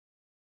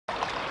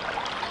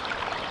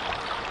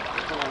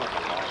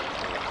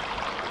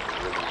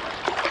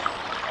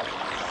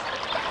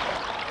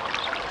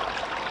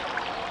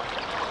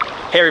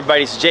Hey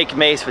everybody, it's Jake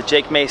Mace with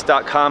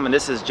JakeMace.com, and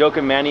this is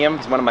Joachim Manium.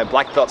 He's one of my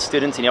black belt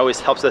students, and he always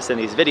helps us in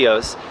these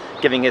videos,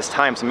 giving his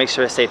time. So make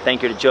sure to say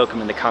thank you to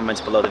Joachim in the comments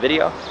below the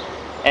video.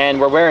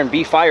 And we're wearing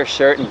Be Fire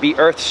shirt and Be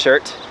Earth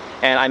shirt.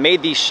 And I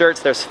made these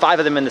shirts, there's 5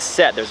 of them in the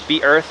set. There's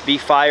Be Earth, Be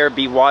Fire,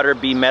 Be Water,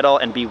 Be Metal,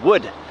 and Be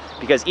Wood.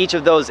 Because each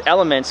of those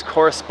elements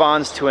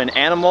corresponds to an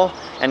animal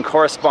and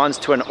corresponds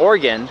to an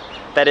organ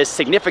that is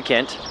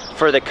significant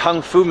for the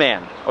Kung Fu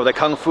man or the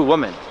Kung Fu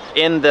woman.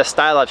 In the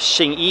style of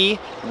Xing Yi,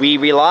 we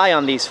rely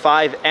on these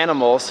 5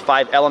 animals,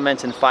 5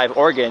 elements, and 5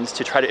 organs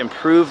to try to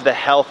improve the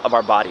health of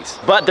our bodies.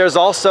 But there's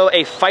also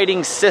a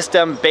fighting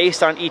system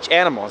based on each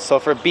animal. So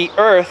for Be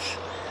Earth,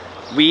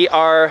 we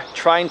are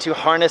trying to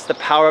harness the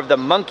power of the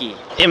monkey.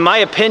 In my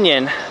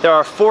opinion, there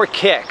are 4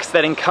 kicks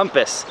that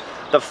encompass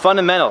the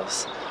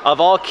fundamentals of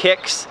all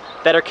kicks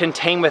that are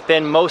contained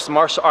within most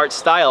martial arts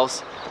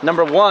styles.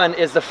 Number 1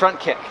 is the front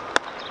kick,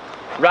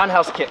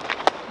 roundhouse kick.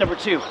 Number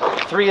 2,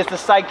 3 is the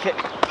side kick.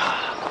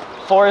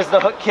 4 is the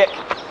hook kick.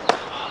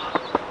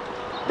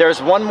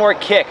 There's one more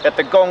kick that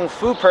the Kung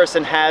Fu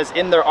person has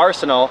in their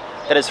arsenal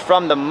that is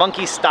from the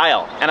monkey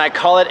style, and I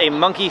call it a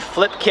monkey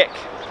flip kick.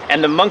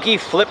 And the monkey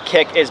flip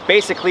kick is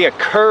basically a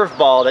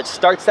curveball that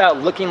starts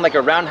out looking like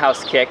a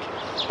roundhouse kick,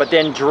 but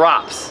then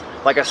drops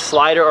like a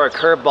slider or a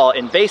curveball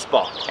in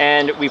baseball.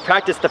 And we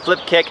practice the flip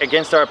kick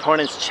against our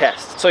opponent's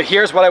chest. So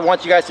here's what I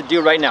want you guys to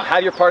do right now.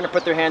 Have your partner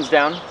put their hands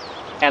down,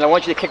 and I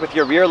want you to kick with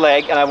your rear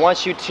leg, and I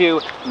want you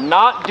to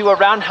not do a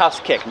roundhouse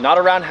kick,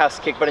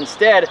 but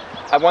instead,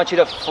 I want you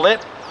to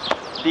flip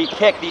the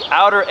kick, the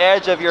outer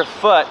edge of your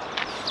foot,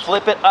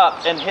 flip it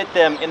up and hit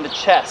them in the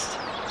chest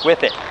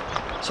with it.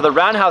 So the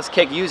roundhouse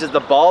kick uses the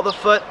ball of the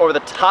foot or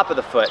the top of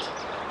the foot,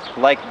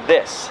 like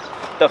this.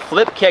 The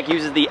flip kick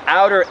uses the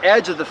outer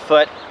edge of the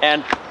foot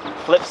and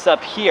flips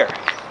up here,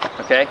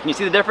 okay? Can you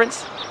see the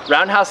difference?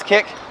 Roundhouse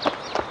kick,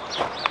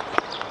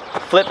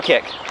 flip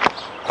kick.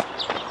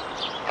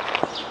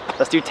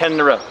 Let's do 10 in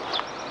a row.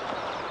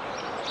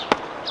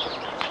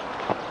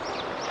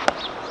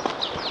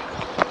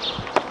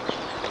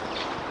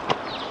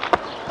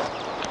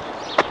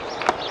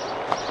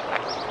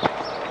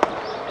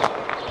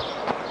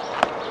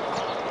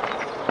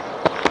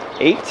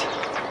 Eight,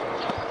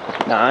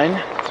 9,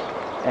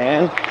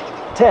 and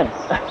 10.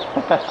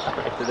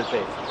 Right to the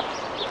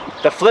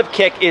face. The flip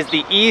kick is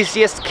the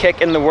easiest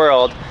kick in the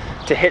world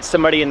to hit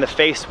somebody in the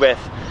face with,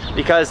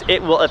 because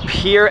it will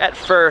appear at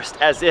first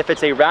as if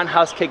it's a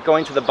roundhouse kick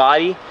going to the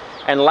body,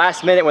 and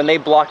last minute when they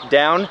block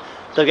down,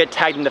 they'll get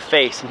tagged in the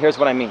face. And here's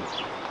what I mean.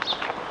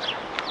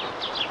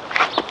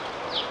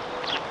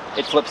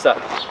 It flips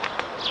up.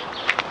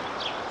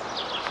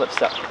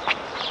 Flips up.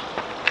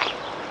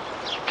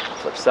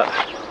 Flips up.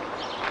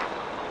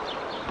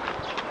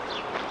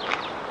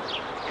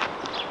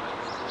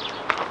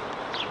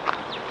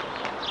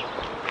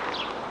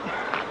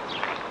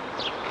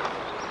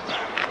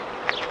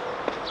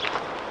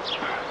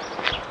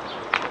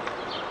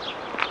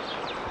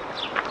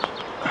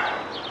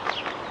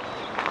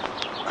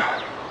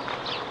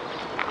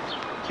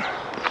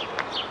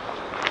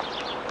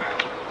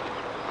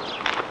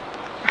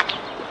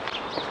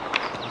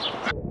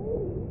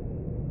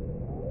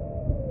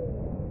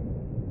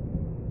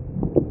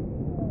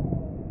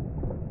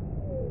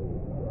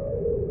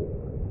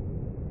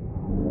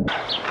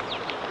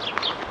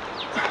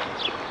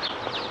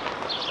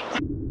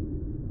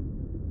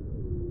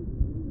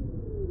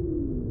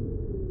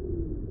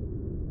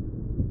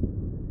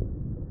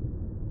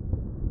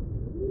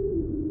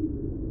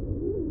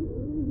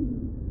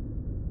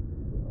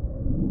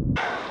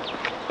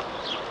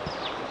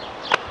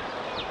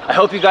 I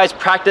hope you guys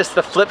practice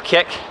the flip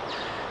kick,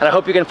 and I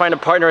hope you can find a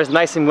partner who's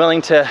nice and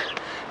willing to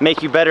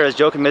make you better as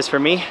Joachim is for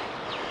me.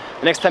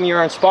 The next time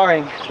you're in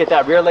sparring, get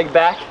that rear leg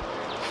back,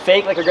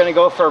 fake like you're gonna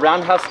go for a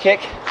roundhouse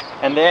kick,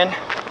 and then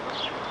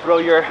throw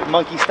your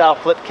monkey style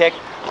flip kick,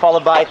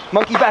 followed by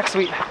monkey back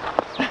sweep.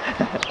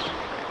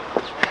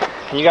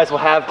 And you guys will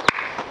have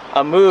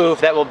a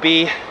move that will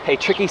be a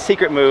tricky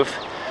secret move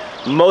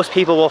most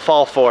people will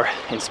fall for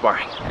in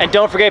sparring. And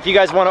don't forget, if you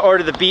guys want to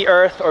order the Be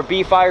Earth or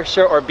Be Fire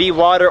shirt or Be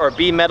Water or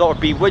Be Metal or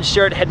Be Wood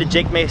shirt, head to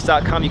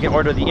JakeMace.com. You can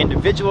order the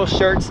individual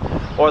shirts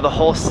or the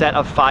whole set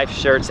of 5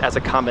 shirts as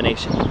a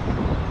combination.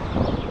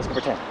 Let's go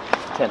for 10.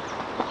 10.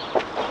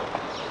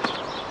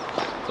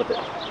 Flip it.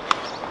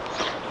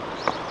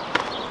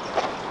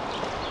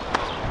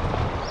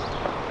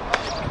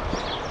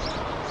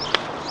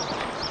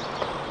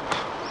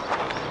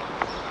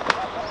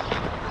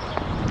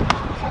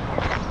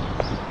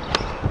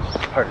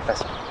 Harder,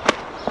 faster.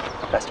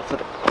 Faster,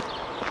 flip it.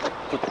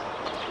 Flip it.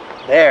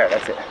 There,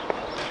 that's it.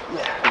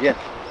 Yeah, again.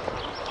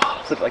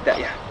 Flip it like that,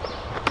 yeah.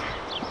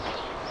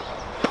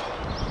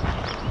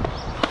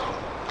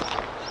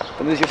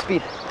 Don't lose your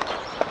speed.